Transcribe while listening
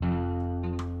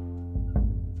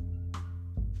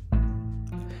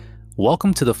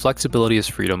Welcome to the Flexibility is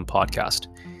Freedom podcast.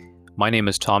 My name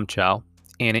is Tom Chow,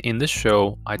 and in this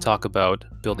show, I talk about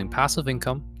building passive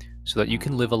income so that you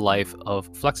can live a life of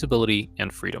flexibility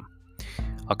and freedom.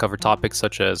 I'll cover topics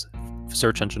such as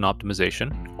search engine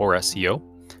optimization, or SEO,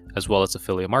 as well as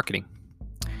affiliate marketing.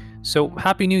 So,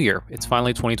 Happy New Year! It's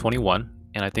finally 2021,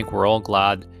 and I think we're all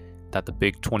glad that the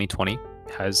big 2020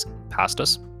 has passed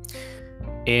us.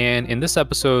 And in this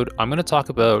episode, I'm going to talk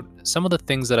about some of the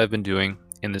things that I've been doing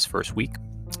in this first week,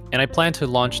 and I plan to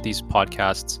launch these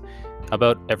podcasts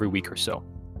about every week or so.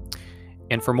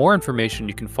 And for more information,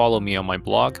 you can follow me on my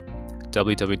blog,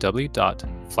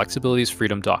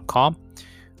 www.flexibilitiesfreedom.com,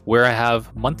 where I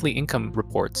have monthly income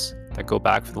reports that go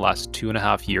back for the last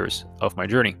 2.5 years of my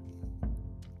journey.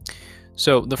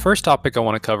 So the first topic I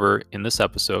want to cover in this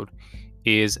episode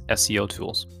is SEO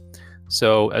tools.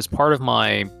 So as part of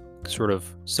my sort of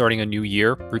starting a new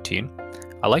year routine,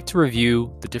 I like to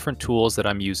review the different tools that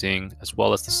I'm using as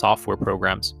well as the software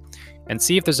programs and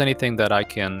see if there's anything that I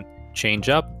can change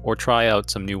up or try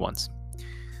out some new ones.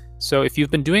 So if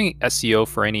you've been doing SEO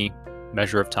for any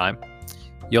measure of time,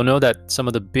 you'll know that some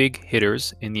of the big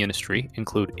hitters in the industry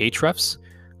include Ahrefs,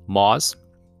 Moz,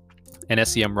 and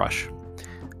SEMrush.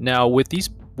 Now with these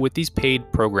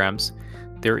paid programs,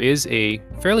 there is a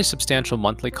fairly substantial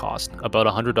monthly cost, about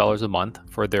 $100 a month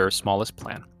for their smallest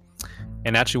plan.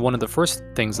 And actually, one of the first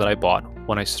things that I bought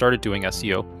when I started doing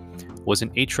SEO was an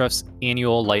Ahrefs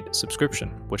annual light subscription,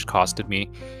 which costed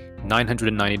me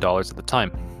 $990 at the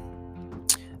time.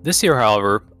 This year,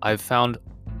 however, I've found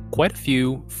quite a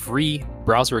few free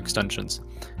browser extensions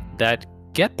that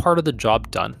get part of the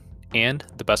job done. And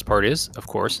the best part is, of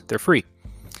course, they're free.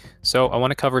 So I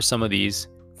want to cover some of these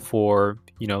for,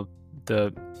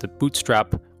 the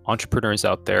bootstrap entrepreneurs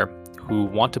out there who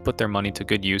want to put their money to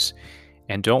good use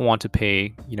and don't want to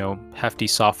pay, hefty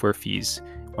software fees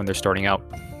when they're starting out.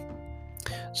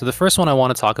 So the first one I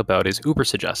want to talk about is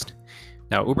Ubersuggest.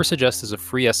 Now, Ubersuggest is a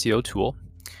free SEO tool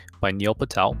by Neil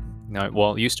Patel. Now,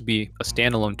 it used to be a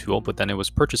standalone tool, but then it was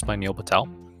purchased by Neil Patel.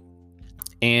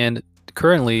 And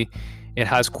currently, it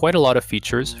has quite a lot of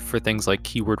features for things like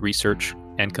keyword research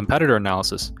and competitor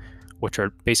analysis, which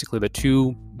are basically the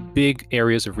two big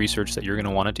areas of research that you're going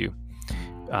to want to do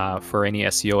for any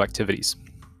SEO activities.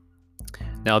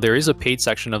 Now, there is a paid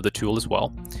section of the tool as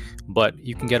well, but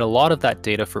you can get a lot of that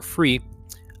data for free,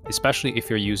 especially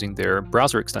if you're using their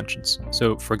browser extensions.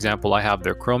 So, for example, I have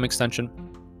their Chrome extension,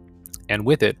 and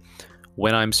with it,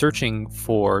 when I'm searching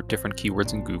for different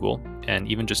keywords in Google, and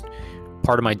even just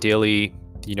part of my daily,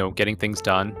 getting things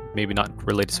done, maybe not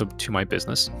related to my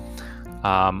business,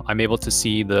 I'm able to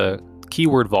see the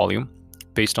keyword volume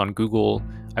based on Google.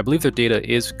 I believe their data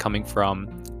is coming from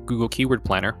Google Keyword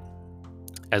Planner,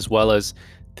 as well as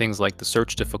things like the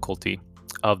search difficulty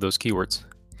of those keywords.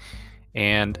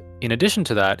 And in addition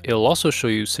to that, it'll also show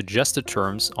you suggested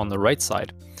terms on the right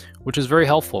side, which is very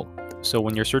helpful. So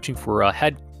when you're searching for a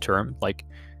head term like,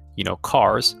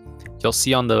 cars, you'll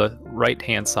see on the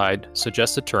right-hand side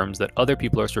suggested terms that other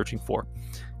people are searching for.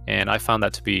 And I found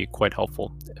that to be quite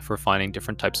helpful for finding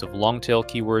different types of long-tail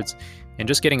keywords and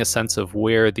just getting a sense of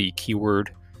where the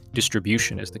keyword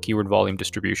distribution is, the keyword volume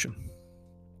distribution.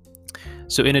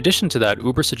 So in addition to that,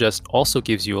 Ubersuggest also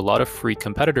gives you a lot of free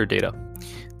competitor data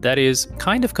that is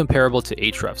kind of comparable to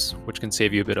Ahrefs, which can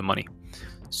save you a bit of money.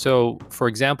 So for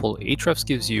example, Ahrefs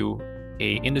gives you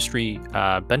a industry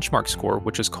benchmark score,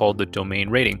 which is called the domain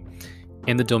rating.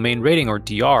 And the domain rating, or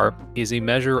DR, is a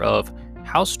measure of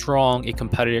how strong a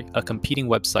competing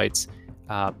website's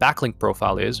backlink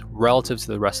profile is relative to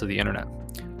the rest of the internet.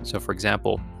 So for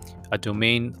example, a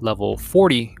domain level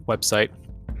 40 website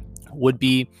would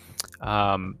be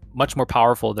much more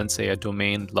powerful than, say, a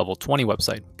domain level 20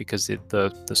 website, because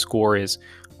the score is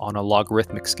on a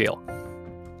logarithmic scale.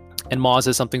 And Moz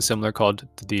is something similar called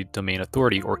the Domain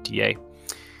Authority, or DA.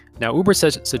 Now,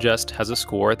 Ubersuggest has a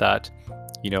score that,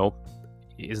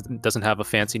 doesn't have a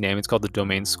fancy name. It's called the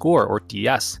Domain Score, or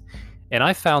DS. And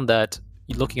I found that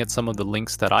looking at some of the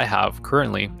links that I have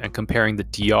currently and comparing the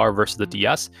DR versus the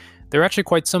DS, they're actually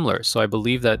quite similar. So I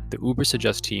believe that the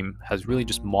Ubersuggest team has really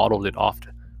just modeled it off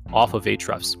of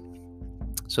Ahrefs.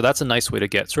 So that's a nice way to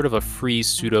get sort of a free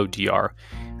pseudo DR.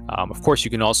 Of course,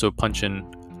 you can also punch in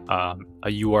a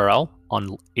URL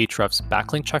on Ahrefs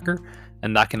backlink checker,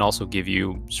 and that can also give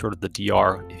you sort of the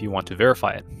DR if you want to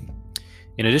verify it.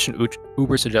 In addition,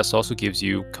 Ubersuggest also gives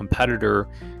you competitor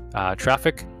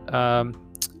traffic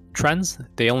trends.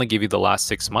 They only give you the last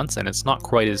 6 months, and it's not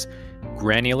quite as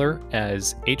granular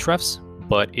as Ahrefs,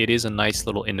 but it is a nice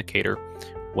little indicator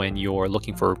when you're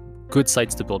looking for good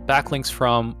sites to build backlinks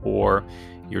from, or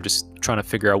you're just trying to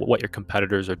figure out what your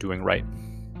competitors are doing right.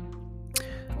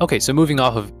 Okay, so moving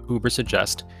off of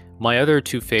Ubersuggest, my other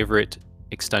two favorite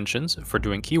extensions for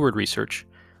doing keyword research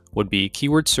would be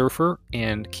Keyword Surfer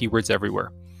and Keywords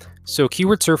Everywhere. So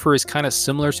Keyword Surfer is kind of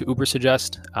similar to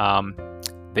Ubersuggest.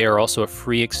 They are also a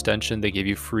free extension. They give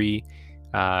you free,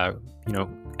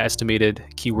 estimated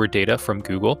keyword data from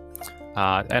Google.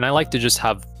 And I like to just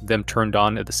have them turned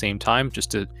on at the same time,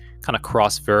 just to kind of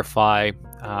cross-verify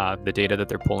the data that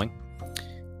they're pulling.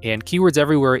 And Keywords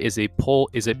Everywhere is a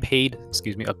paid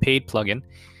plugin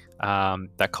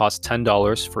that costs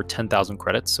 $10 for 10,000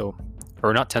 credits. So,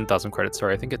 or not 10,000 credits.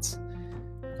 Sorry, I think it's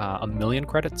a million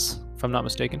credits, if I'm not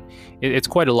mistaken. It's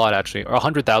quite a lot, actually, or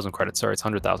 100,000 credits. Sorry, it's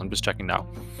 100,000. I'm just checking now.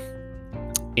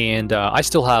 And I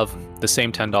still have the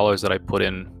same $10 that I put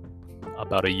in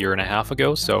about a year and a half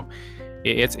ago. So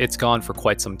it's gone for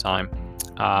quite some time.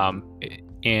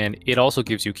 And it also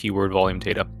gives you keyword volume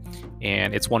data.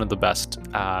 And it's one of the best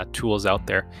tools out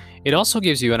there. It also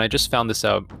gives you, and I just found this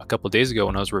out a couple of days ago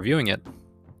when I was reviewing it,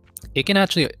 it can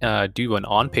actually do an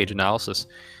on-page analysis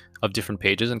of different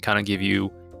pages and kind of give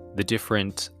you the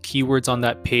different keywords on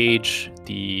that page,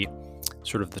 the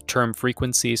sort of the term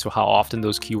frequency, so how often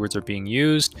those keywords are being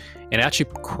used, and actually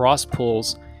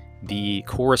cross-pulls the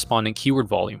corresponding keyword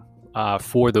volume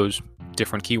for those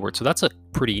different keywords. So that's a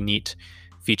pretty neat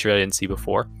feature I didn't see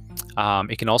before.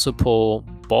 It can also pull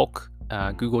bulk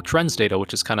Google Trends data,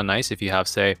 which is kind of nice if you have,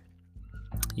 say,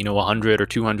 100 or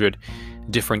 200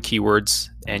 different keywords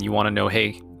and you want to know,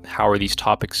 hey, how are these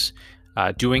topics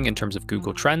doing in terms of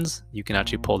Google Trends? You can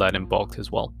actually pull that in bulk as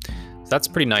well. So that's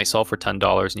pretty nice, all for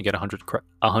 $10, and you get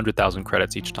 100,000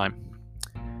 credits each time.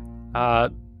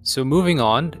 So moving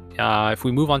on, if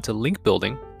we move on to link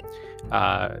building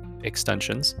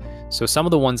extensions, so some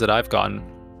of the ones that I've gotten,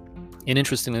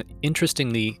 and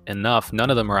interestingly enough, none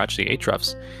of them are actually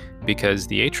Ahrefs, because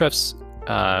the Ahrefs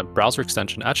browser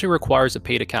extension actually requires a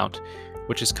paid account,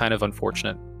 which is kind of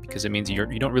unfortunate because it means you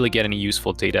don't really get any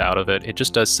useful data out of it. It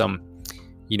just does some,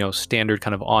 standard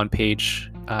kind of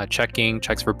on-page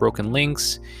checks for broken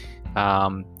links,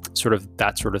 sort of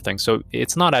that sort of thing. So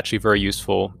it's not actually very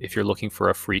useful if you're looking for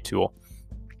a free tool.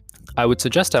 I would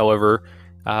suggest, however,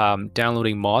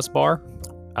 downloading Mozbar,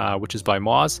 which is by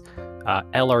Moz.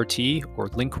 LRT, or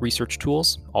Link Research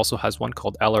Tools, also has one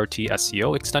called LRT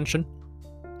SEO extension,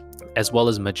 as well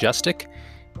as Majestic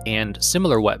and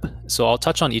SimilarWeb. So I'll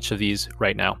touch on each of these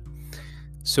right now.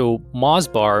 So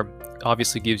Mozbar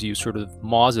obviously gives you sort of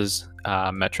Moz's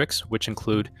metrics, which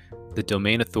include the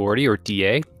domain authority, or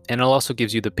DA, and it also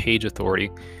gives you the page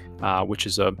authority, which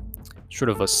is a sort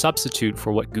of a substitute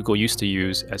for what Google used to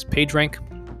use as PageRank.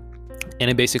 And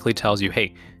it basically tells you,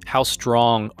 hey, how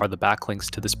strong are the backlinks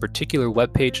to this particular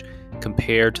web page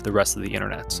compared to the rest of the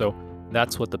internet? So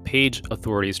that's what the page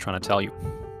authority is trying to tell you.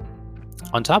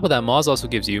 On top of that, Moz also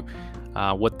gives you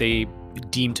what they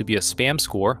deem to be a spam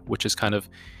score, which is kind of,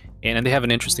 and they have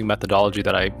an interesting methodology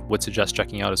that I would suggest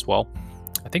checking out as well.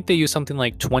 I think they use something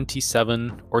like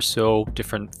 27 or so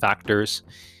different factors,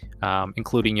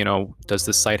 including, does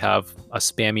this site have a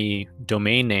spammy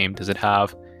domain name? Does it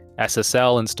have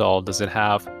SSL installed? Does it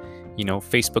have,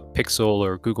 Facebook Pixel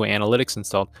or Google Analytics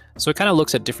installed? So it kind of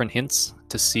looks at different hints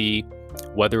to see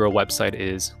whether a website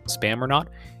is spam or not,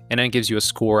 and then it gives you a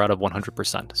score out of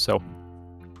 100%. So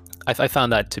I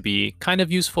found that to be kind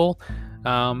of useful,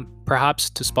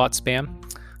 perhaps to spot spam.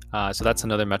 So that's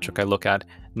another metric I look at.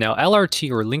 Now,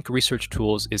 LRT, or Link Research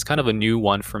Tools, is kind of a new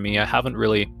one for me. I haven't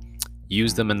really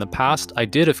used them in the past. I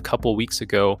did a couple weeks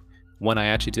ago when I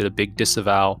actually did a big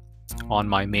disavow on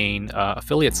my main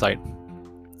affiliate site.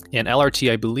 And LRT,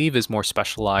 I believe, is more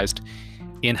specialized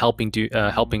in helping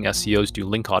SEOs do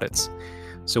link audits.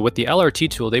 So with the LRT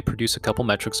tool, they produce a couple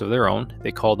metrics of their own.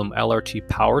 They call them LRT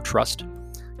Power Trust.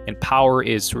 And Power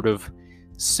is sort of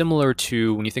similar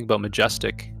to, when you think about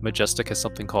Majestic, Majestic has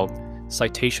something called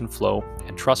citation flow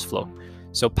and trust flow.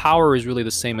 So Power is really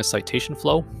the same as citation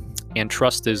flow, and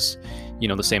trust is,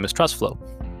 the same as trust flow.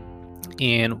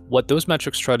 And what those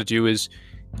metrics try to do is,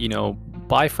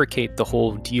 bifurcate the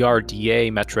whole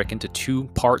DRDA metric into two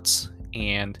parts.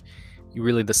 And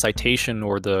really the citation,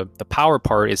 or the power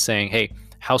part, is saying, hey,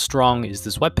 how strong is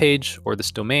this web page or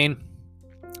this domain?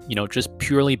 Just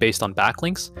purely based on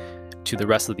backlinks to the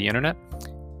rest of the internet.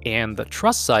 And the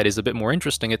trust side is a bit more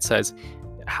interesting. It says,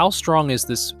 how strong is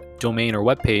this domain or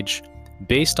web page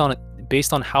based on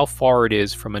how far it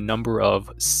is from a number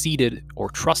of seeded or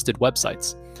trusted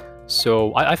websites.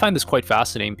 So I find this quite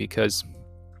fascinating because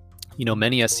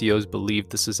many SEOs believe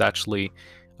this is actually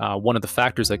one of the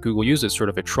factors that Google uses, sort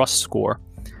of a trust score.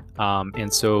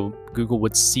 And so Google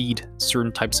would seed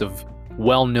certain types of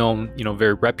well-known,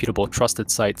 very reputable, trusted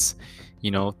sites,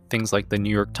 things like the New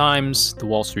York Times, the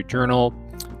Wall Street Journal,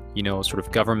 sort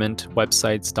of government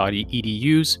websites,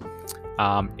 .edus,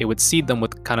 it would seed them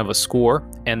with kind of a score,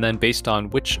 and then based on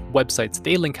which websites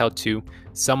they link out to,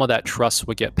 some of that trust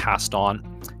would get passed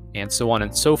on, and so on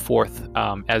and so forth,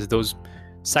 as those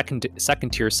second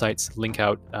tier sites link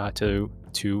out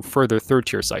to further third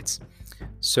tier sites.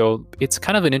 So it's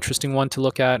kind of an interesting one to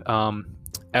look at.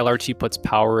 LRT puts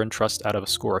power and trust out of a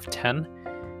score of 10,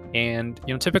 and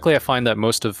typically I find that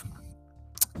most of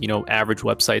average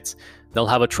websites, they'll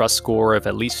have a trust score of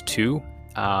at least 2.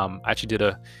 I actually did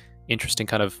a interesting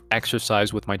kind of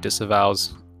exercise with my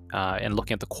disavows and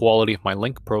looking at the quality of my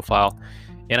link profile,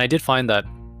 and I did find that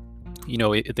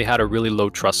if they had a really low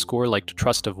trust score, like the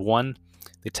trust of 1,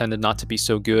 they tended not to be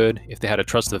so good. If they had a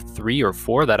trust of 3 or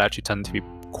 4, that actually tended to be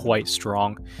quite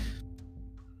strong.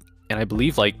 And I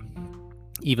believe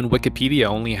even Wikipedia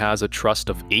only has a trust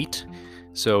of 8.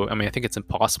 So I think it's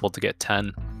impossible to get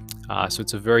 10. So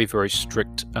it's a very, very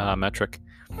strict metric.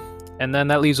 And then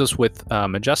that leaves us with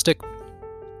Majestic.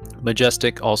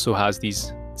 Majestic also has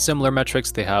these similar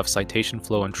metrics. They have citation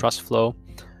flow and trust flow.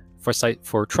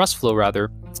 For trust flow,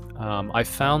 rather, I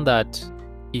found that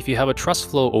if you have a trust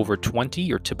flow over 20,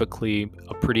 you're typically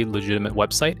a pretty legitimate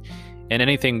website. And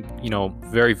anything,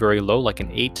 very, very low, like an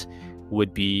 8,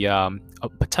 would be a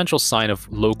potential sign of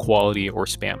low quality or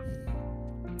spam.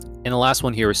 And the last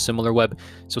one here is SimilarWeb.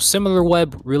 So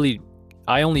SimilarWeb, really,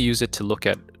 I only use it to look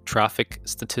at traffic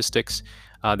statistics.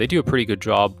 They do a pretty good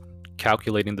job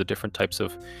calculating the different types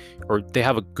of, or they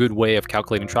have a good way of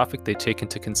calculating traffic. They take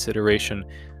into consideration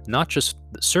not just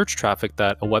the search traffic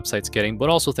that a website's getting, but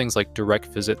also things like direct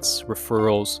visits,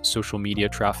 referrals, social media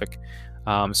traffic.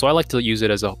 So I like to use it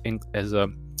as a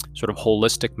sort of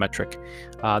holistic metric.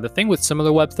 The thing with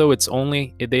SimilarWeb, though,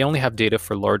 they only have data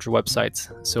for larger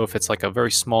websites. So if it's like a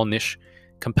very small niche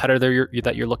competitor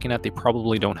that you're looking at, they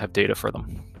probably don't have data for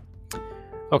them.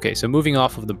 Okay, so moving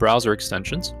off of the browser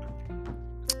extensions,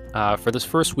 for this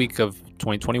first week of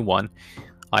 2021,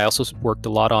 I also worked a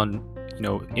lot on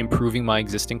improving my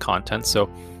existing content. So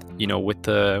with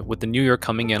the new year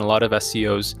coming in, a lot of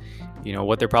SEOs,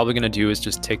 what they're probably going to do is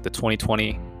just take the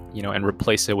 2020 and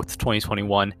replace it with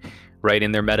 2021, right,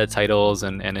 in their meta titles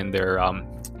and in their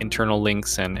internal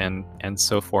links and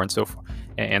so forth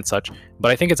and such.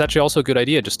 But I think it's actually also a good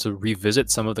idea just to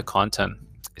revisit some of the content,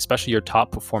 especially your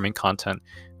top performing content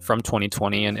from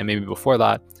 2020 and maybe before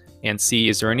that, and see,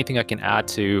 is there anything I can add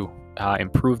to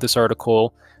improve this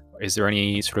article? Is there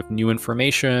any sort of new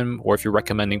information? Or if you're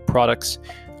recommending products,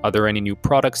 are there any new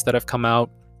products that have come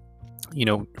out?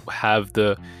 Have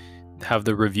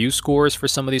the review scores for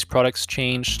some of these products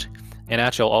changed? And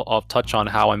actually, I'll touch on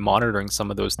how I'm monitoring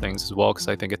some of those things as well, because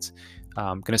I think it's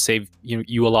going to save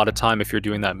you a lot of time if you're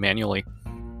doing that manually.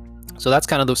 So that's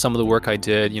kind of some of the work I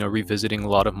did, revisiting a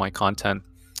lot of my content.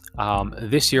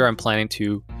 This year, I'm planning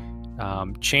to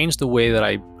change the way that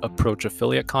I approach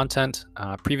affiliate content.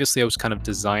 Previously, I was kind of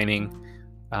designing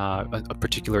a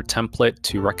particular template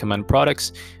to recommend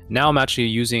products. Now I'm actually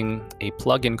using a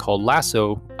plugin called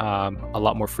Lasso a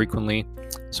lot more frequently.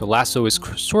 So Lasso is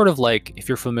sort of like, if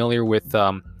you're familiar with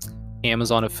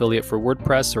Amazon Affiliate for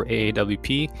WordPress or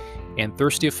AAWP and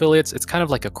Thirsty Affiliates, it's kind of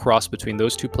like a cross between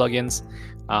those two plugins.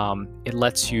 It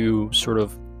lets you sort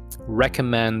of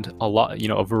recommend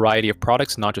a variety of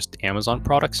products, not just Amazon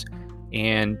products.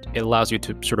 And it allows you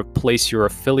to sort of place your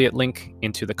affiliate link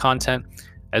into the content,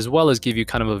 as well as give you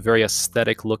kind of a very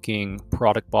aesthetic looking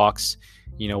product box,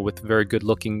 with very good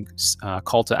looking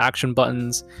call to action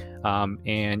buttons.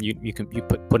 And you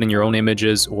put in your own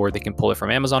images, or they can pull it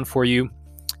from Amazon for you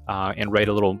and write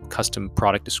a little custom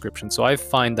product description. So I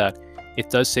find that it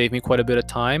does save me quite a bit of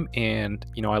time, and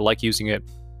I like using it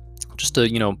just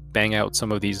to bang out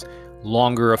some of these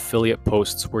longer affiliate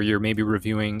posts where you're maybe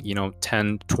reviewing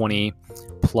 10, 20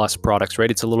 plus products, right?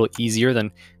 It's a little easier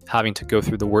than having to go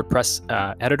through the WordPress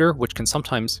editor, which can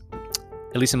sometimes,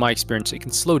 at least in my experience, it can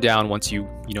slow down once you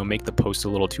make the post a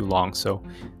little too long. So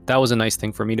that was a nice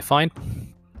thing for me to find.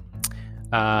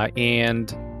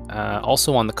 And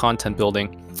also on the content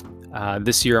building,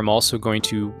 this year I'm also going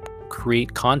to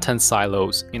create content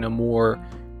silos in a more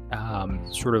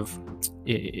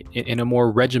in a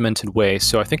more regimented way.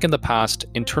 So I think in the past,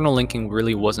 internal linking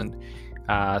really wasn't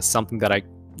something that I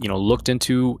looked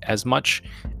into as much.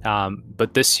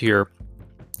 But this year,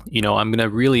 I'm going to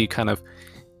really kind of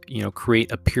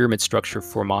create a pyramid structure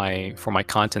for my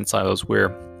content silos,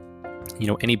 where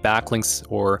any backlinks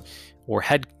or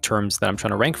head terms that I'm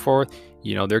trying to rank for,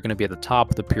 they're going to be at the top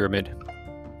of the pyramid.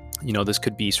 This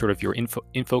could be sort of your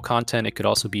info content. It could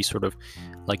also be sort of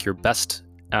like your best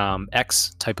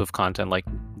X type of content, like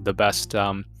the best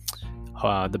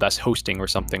hosting or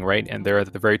something, right? And they're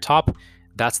at the very top.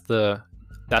 That's the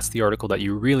that's the article that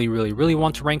you really, really, really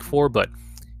want to rank for, but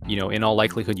in all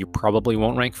likelihood, you probably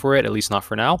won't rank for it, at least not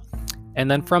for now. And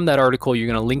then from that article, you're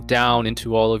going to link down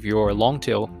into all of your long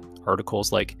tail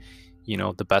articles, like,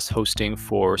 the best hosting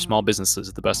for small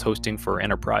businesses, the best hosting for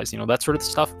enterprise, that sort of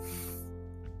stuff.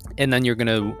 And then you're going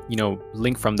to,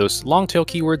 link from those long tail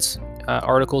keywords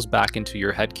articles back into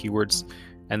your head keywords.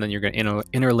 And then you're going to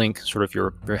interlink sort of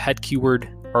your head keyword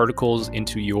articles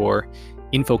into your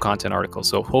info content articles.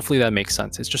 So hopefully that makes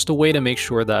sense. It's just a way to make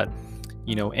sure that,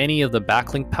 any of the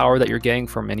backlink power that you're getting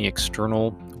from any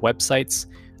external websites,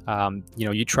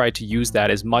 you try to use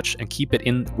that as much and keep it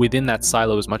within that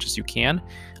silo as much as you can,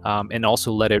 and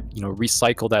also let it,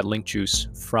 recycle that link juice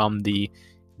from the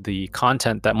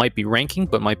content that might be ranking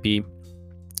but might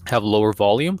have lower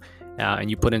volume, and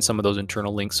you put in some of those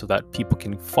internal links so that people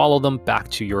can follow them back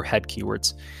to your head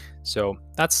keywords. So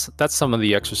that's some of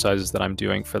the exercises that I'm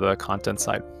doing for the content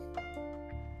side.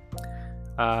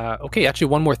 Okay, actually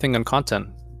one more thing on content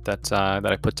that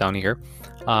I put down here.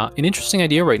 An interesting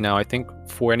idea right now, I think,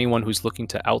 for anyone who's looking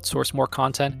to outsource more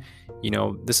content.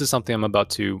 This is something I'm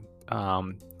about to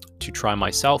try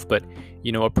myself, but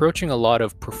approaching a lot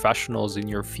of professionals in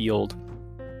your field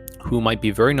who might be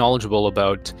very knowledgeable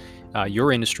about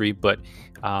your industry, but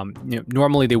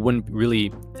normally they wouldn't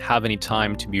really have any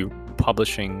time to be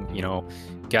publishing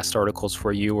guest articles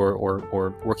for you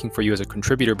or working for you as a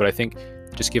contributor. But I think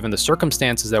just given the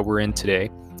circumstances that we're in today,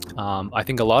 I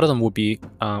think a lot of them would be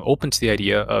open to the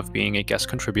idea of being a guest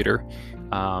contributor,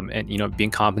 and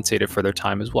being compensated for their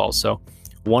time as well. So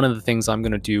one of the things I'm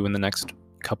going to do in the next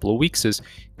couple of weeks is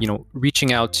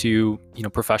reaching out to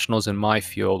professionals in my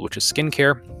field, which is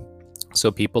skincare.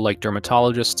 So people like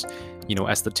dermatologists,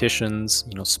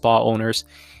 estheticians, spa owners,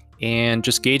 and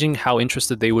just gauging how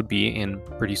interested they would be in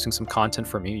producing some content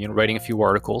for me, writing a few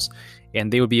articles,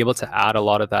 and they would be able to add a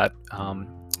lot of that,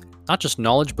 not just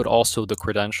knowledge, but also the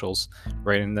credentials,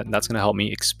 right? And that's going to help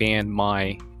me expand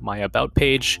my about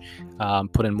page,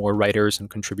 put in more writers and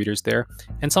contributors there.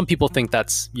 And some people think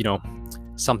that's,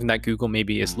 something that Google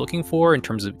maybe is looking for in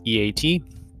terms of EAT,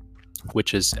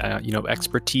 which is,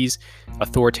 expertise,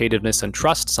 authoritativeness, and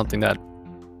trust, something that,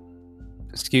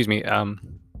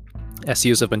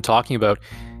 SEOs have been talking about,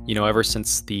 ever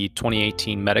since the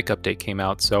 2018 Medic update came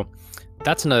out. So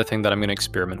that's another thing that I'm going to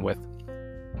experiment with.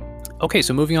 Okay,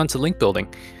 so moving on to link building.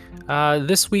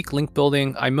 This week, link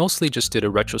building, I mostly just did a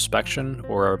retrospection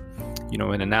or,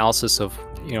 an analysis of,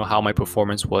 how my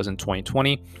performance was in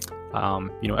 2020.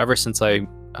 Ever since I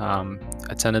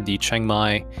attended the Chiang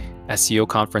Mai SEO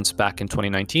conference back in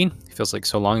 2019, it feels like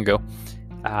so long ago,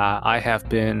 I have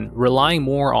been relying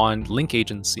more on link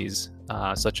agencies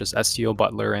such as SEO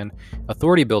Butler and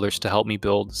Authority Builders to help me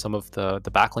build some of the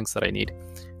backlinks that I need.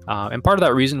 And part of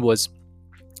that reason was,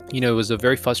 it was a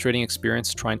very frustrating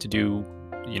experience trying to do,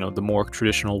 the more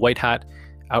traditional white hat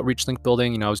outreach link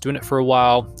building. I was doing it for a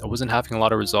while. I wasn't having a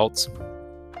lot of results.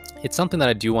 It's something that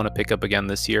I do want to pick up again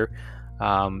this year.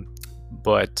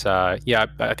 But I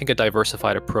think a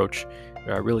diversified approach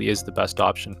really is the best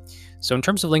option. So in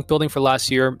terms of link building for last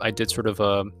year, I did sort of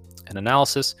an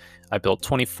analysis. I built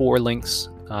 24 links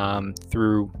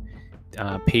through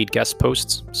paid guest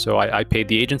posts. So I paid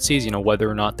the agencies, whether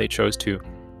or not they chose to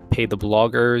pay the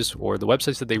bloggers or the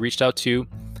websites that they reached out to.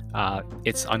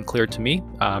 It's unclear to me.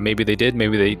 Maybe they did,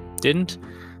 maybe they didn't.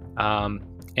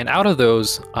 And out of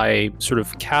those, I sort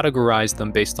of categorized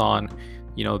them based on,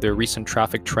 their recent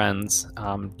traffic trends.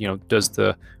 Does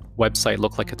the website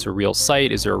look like it's a real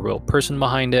site? Is there a real person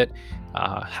behind it?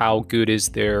 How good is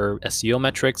their SEO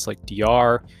metrics like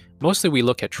DR? Mostly we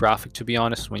look at traffic, to be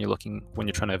honest, when you're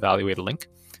trying to evaluate a link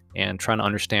and trying to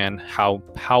understand how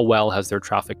well has their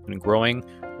traffic been growing,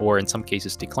 or in some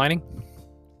cases declining.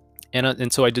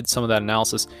 And so I did some of that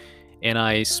analysis, and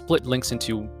I split links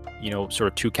into, sort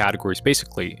of two categories,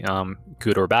 basically,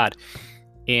 good or bad.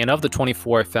 And of the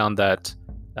 24, I found that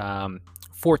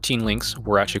 14 links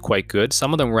were actually quite good.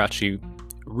 Some of them were actually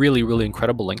really, really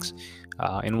incredible links.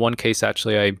 In one case,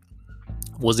 actually, I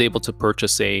was able to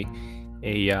purchase a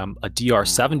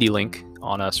DR70 link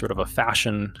on a sort of a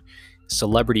fashion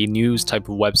celebrity news type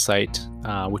of website,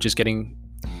 which is getting,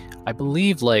 I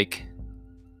believe, like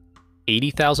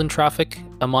 80,000 traffic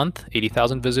a month,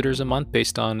 80,000 visitors a month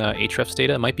based on Ahrefs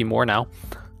data. It might be more now.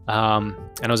 And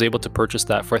I was able to purchase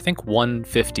that for, I think,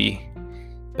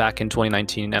 $150 back in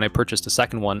 2019. And I purchased a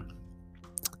second one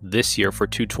this year for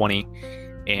 $220.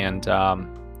 And,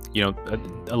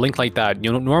 a link like that,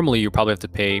 normally you probably have to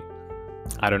pay,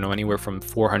 I don't know, anywhere from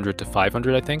 $400 to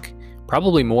 $500, I think,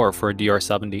 probably more for a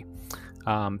DR70.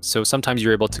 So sometimes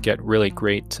you're able to get really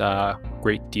great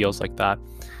deals like that.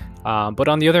 But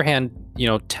on the other hand,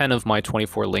 10 of my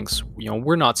 24 links,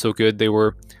 were not so good. They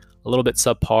were a little bit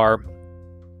subpar.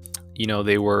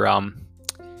 They were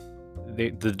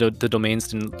the domains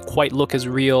didn't quite look as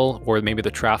real, or maybe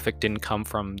the traffic didn't come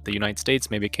from the United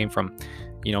States. Maybe it came from,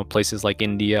 places like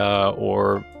India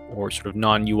or sort of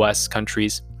non-US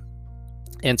countries.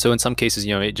 And so in some cases,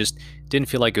 it just didn't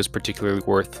feel like it was particularly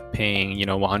worth paying,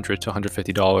 $100 to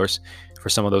 $150 for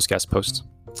some of those guest posts.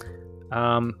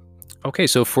 Okay,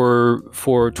 so for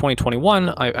 2021,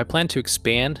 I plan to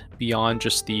expand beyond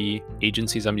just the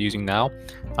agencies I'm using now.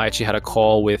 I actually had a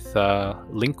call with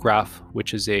LinkGraph,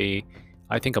 which is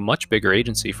I think a much bigger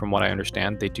agency from what I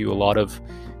understand. They do a lot of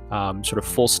sort of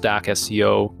full stack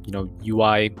SEO,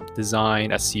 UI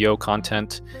design, SEO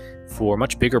content for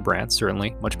much bigger brands,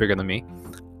 certainly much bigger than me.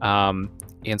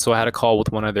 And so I had a call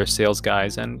with one of their sales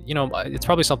guys, and it's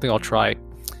probably something I'll try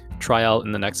out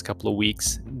in the next couple of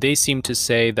weeks. They seem to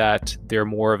say that they're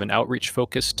more of an outreach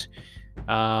focused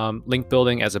link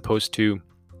building, as opposed to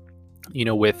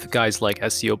with guys like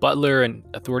SEO Butler and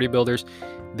Authority Builders.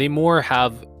 They more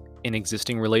have an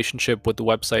existing relationship with the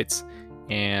websites,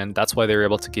 and that's why they're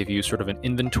able to give you sort of an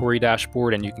inventory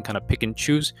dashboard, and you can kind of pick and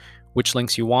choose which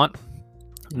links you want.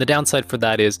 And the downside for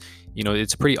that is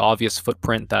it's a pretty obvious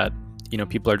footprint that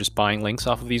people are just buying links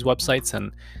off of these websites,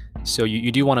 and so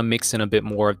you do want to mix in a bit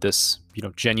more of this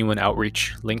genuine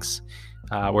outreach links,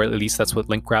 or at least that's what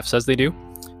LinkGraph says they do.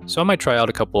 So I might try out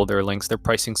a couple of their links. Their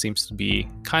pricing seems to be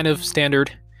kind of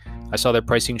standard. I saw their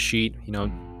pricing sheet.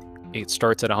 It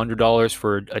starts at $100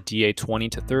 for a DA 20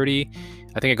 to 30.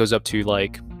 I think it goes up to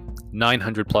like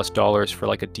 $900+ for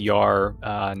like a DR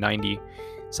 90,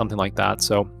 something like that.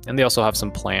 So, and they also have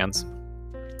some plans.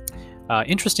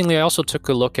 Interestingly, I also took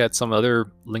a look at some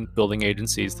other link building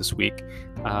agencies this week.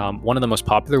 One of the most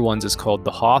popular ones is called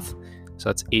The Hoth. So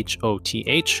that's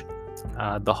HOTH,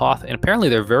 The Hoth. And apparently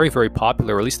they're very, very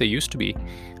popular, or at least they used to be.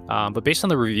 But based on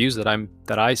the reviews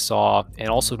that I saw, and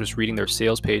also just reading their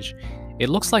sales page, it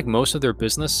looks like most of their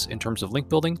business in terms of link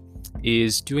building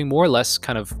is doing more or less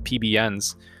kind of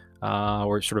PBNs,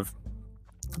 or sort of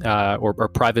or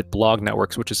private blog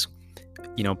networks, which is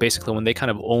basically when they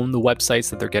kind of own the websites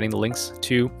that they're getting the links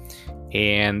to,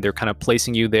 and they're kind of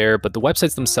placing you there, but the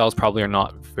websites themselves probably are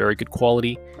not very good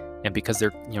quality, and because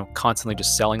they're constantly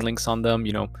just selling links on them,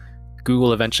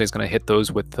 Google eventually is going to hit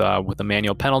those with a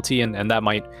manual penalty, and that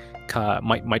might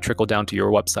trickle down to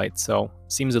your website. So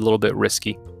seems a little bit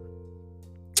risky.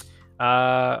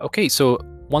 Okay, so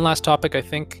one last topic, I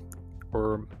think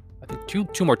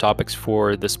two more topics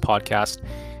for this podcast.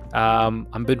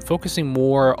 I've been focusing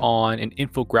more on an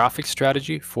infographic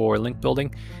strategy for link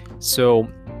building. So,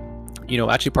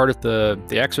 actually part of the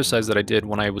exercise that I did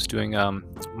when I was doing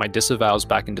my disavows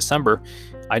back in December,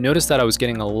 I noticed that I was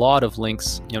getting a lot of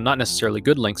links, not necessarily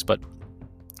good links, but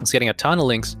I was getting a ton of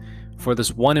links for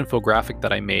this one infographic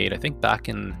that I made, I think back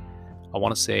in, I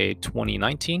want to say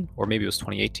 2019, or maybe it was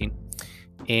 2018.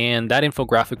 And that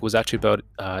infographic was actually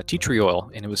about tea tree oil,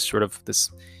 and it was sort of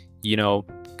this,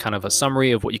 kind of a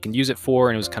summary of what you can use it for,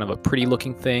 and it was kind of a pretty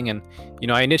looking thing. And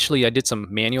I did some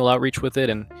manual outreach with it,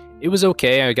 and it was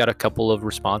okay. I got a couple of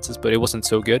responses, but it wasn't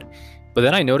so good. But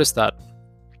then I noticed that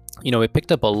it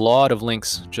picked up a lot of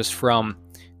links just from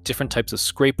different types of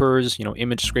scrapers,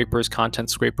 image scrapers,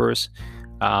 content scrapers,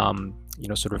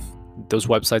 sort of those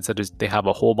websites that they have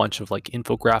a whole bunch of like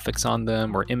infographics on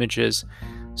them or images.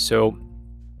 So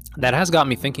that has got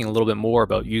me thinking a little bit more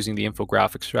about using the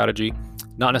infographic strategy,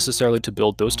 not necessarily to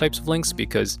build those types of links,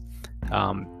 because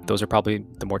those are probably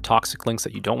the more toxic links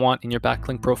that you don't want in your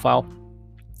backlink profile,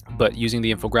 but using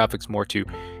the infographics more to,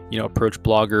 approach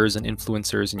bloggers and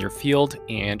influencers in your field,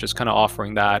 and just kind of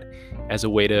offering that as a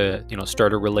way to,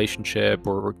 start a relationship,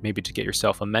 or maybe to get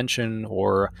yourself a mention,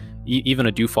 or even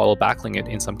a do follow backlink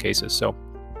in some cases. So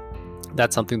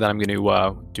that's something that I'm going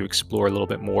to explore a little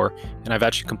bit more, and I've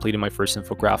actually completed my first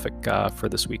infographic for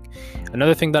this week.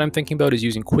 Another thing that I'm thinking about is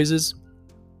using quizzes.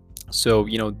 So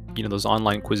those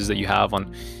online quizzes that you have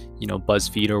on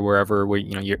BuzzFeed or wherever, where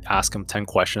you ask them 10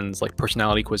 questions, like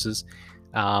personality quizzes.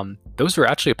 Those are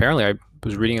actually, apparently, I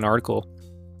was reading an article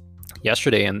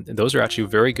yesterday, and those are actually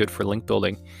very good for link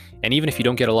building. And even if you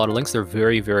don't get a lot of links, they're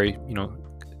very, very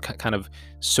kind of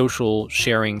social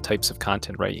sharing types of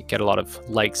content, right? You get a lot of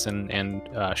likes and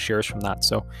shares from that.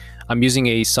 So I'm using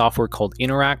a software called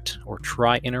Interact, or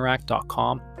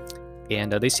tryinteract.com,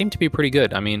 and they seem to be pretty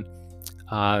good. I mean,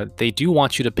 they do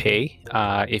want you to pay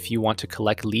if you want to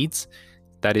collect leads.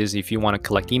 That is, if you want to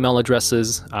collect email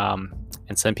addresses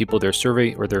and send people their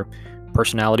survey or their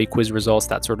personality quiz results,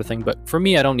 that sort of thing. But for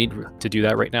me, I don't need to do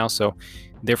that right now. So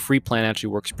their free plan actually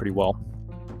works pretty well.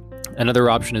 Another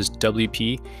option is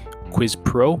WP, Quiz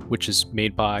Pro, which is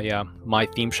made by My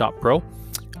Theme Shop Pro,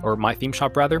 or My Theme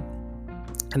Shop rather.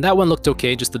 And that one looked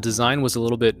okay, just the design was a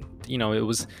little bit, it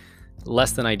was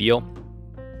less than ideal.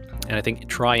 And I think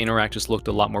Try Interact just looked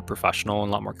a lot more professional and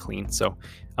a lot more clean. So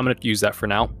I'm going to use that for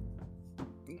now.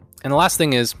 And the last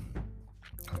thing is,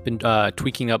 I've been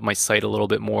tweaking up my site a little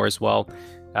bit more as well.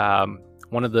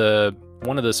 One of the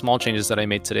small changes that I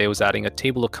made today was adding a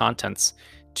table of contents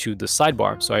to the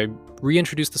sidebar. So I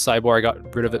reintroduced the sidebar. I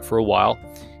got rid of it for a while,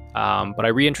 but I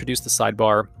reintroduced the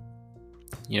sidebar.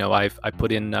 I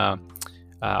put in.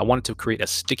 I wanted to create a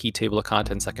sticky table of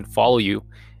contents that can follow you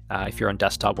if you're on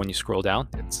desktop when you scroll down.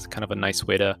 It's kind of a nice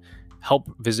way to help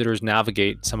visitors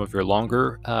navigate some of your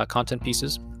longer content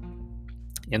pieces.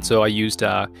 And so I used,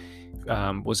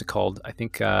 what's it called? I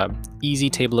think Easy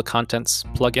Table of Contents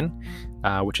plugin,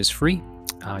 which is free.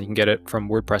 You can get it from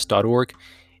WordPress.org.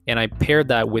 And I paired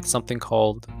that with something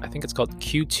called, I think it's called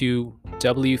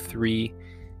Q2W3,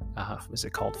 is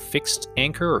it called Fixed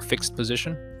Anchor or Fixed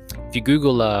Position? If you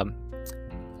Google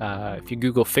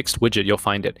fixed widget, you'll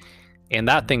find it. And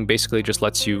that thing basically just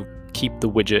lets you keep the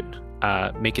widget,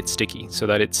 make it sticky so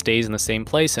that it stays in the same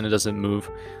place and it doesn't move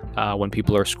when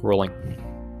people are scrolling.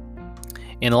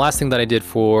 And the last thing that I did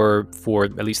for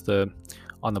at least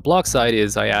on the blog side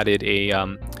is I added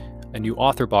a new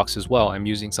author box as well. I'm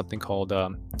using something called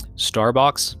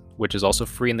Starbox, which is also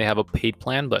free, and they have a paid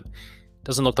plan, but it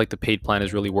doesn't look like the paid plan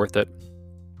is really worth it.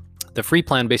 The free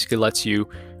plan basically lets you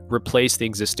replace the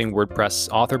existing WordPress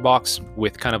author box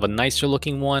with kind of a nicer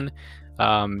looking one.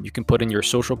 You can put in your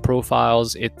social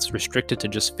profiles. It's restricted to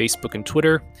just Facebook and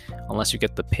Twitter unless you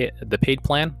get the paid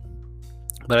plan.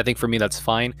 But I think for me that's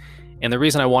fine. And the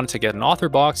reason I wanted to get an author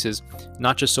box is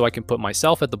not just so I can put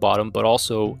myself at the bottom, but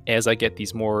also as I get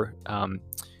these more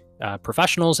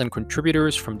professionals and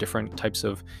contributors from different types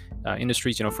of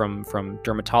industries, from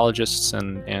dermatologists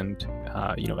and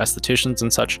estheticians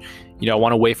and such, I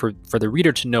want a way for the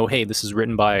reader to know, hey, this is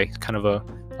written by kind of a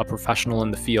professional in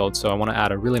the field. So I want to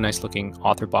add a really nice looking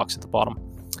author box at the bottom.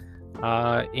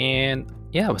 And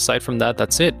yeah, aside from that,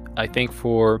 that's it. I think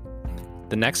for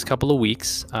the next couple of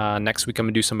weeks, next week I'm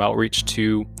gonna do some outreach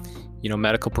to,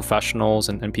 medical professionals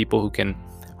and people who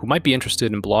might be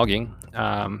interested in blogging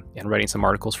and writing some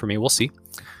articles for me. We'll see.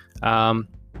 I'm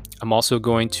also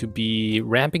going to be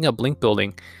ramping up link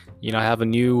building. I have a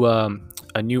new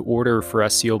order for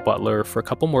SEO Butler for a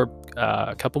couple more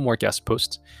guest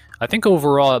posts. I think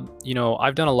overall,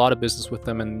 I've done a lot of business with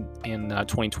them in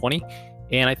 2020,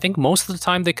 and I think most of the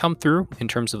time they come through in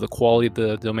terms of the quality of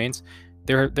the domains.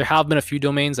 There have been a few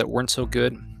domains that weren't so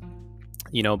good,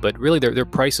 but really their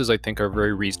prices I think are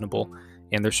very reasonable,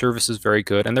 and their service is very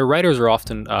good, and their writers are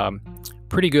often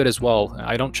pretty good as well.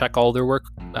 I don't check all their work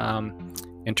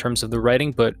in terms of the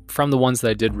writing, but from the ones that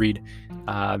I did read,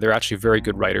 they're actually very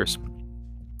good writers.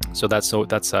 So that's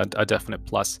a definite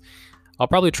plus. I'll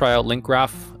probably try out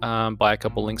LinkGraph, buy a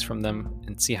couple links from them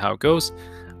and see how it goes.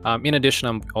 In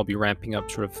addition, I'll be ramping up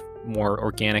sort of more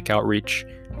organic outreach.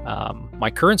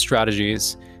 My current strategy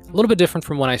is a little bit different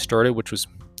from when I started, which was,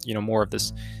 more of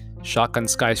this shotgun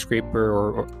skyscraper,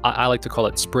 or I like to call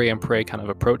it spray and pray kind of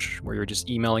approach, where you're just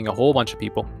emailing a whole bunch of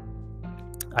people.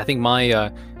 I think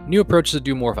my new approach is to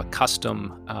do more of a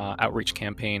custom outreach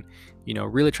campaign.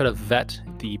 Really try to vet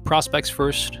the prospects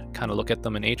first, kind of look at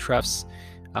them in Ahrefs,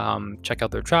 check out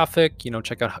their traffic,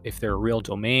 check out if they're a real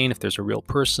domain, if there's a real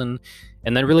person,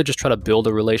 and then really just try to build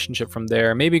a relationship from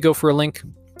there. Maybe go for a link,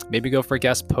 maybe go for a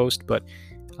guest post, but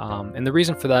and the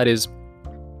reason for that is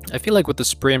I feel like with the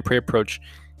spray and pray approach,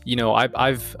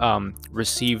 I've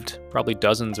received probably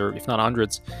dozens or if not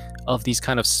hundreds of these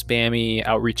kind of spammy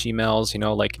outreach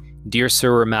emails, like dear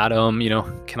sir or madam,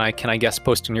 can I guest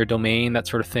post on your domain, that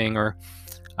sort of thing, or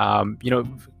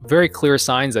very clear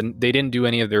signs that they didn't do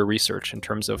any of their research in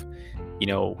terms of,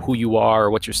 who you are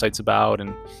or what your site's about,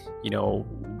 and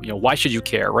why should you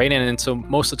care, right? And so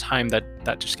most of the time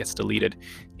that just gets deleted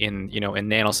in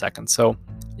nanoseconds. So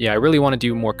yeah, I really want to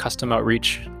do more custom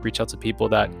outreach, reach out to people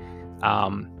that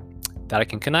I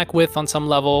can connect with on some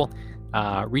level,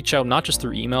 reach out not just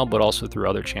through email, but also through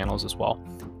other channels as well,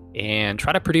 and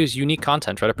try to produce unique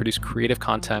content, try to produce creative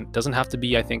content. Doesn't have to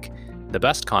be, I think, the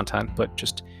best content, but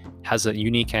just has a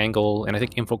unique angle. And I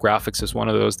think infographics is one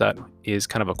of those that is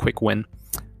kind of a quick win.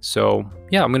 So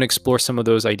yeah, I'm going to explore some of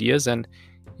those ideas, and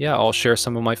yeah, I'll share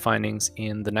some of my findings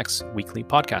in the next weekly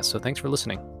podcast. So thanks for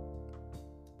listening.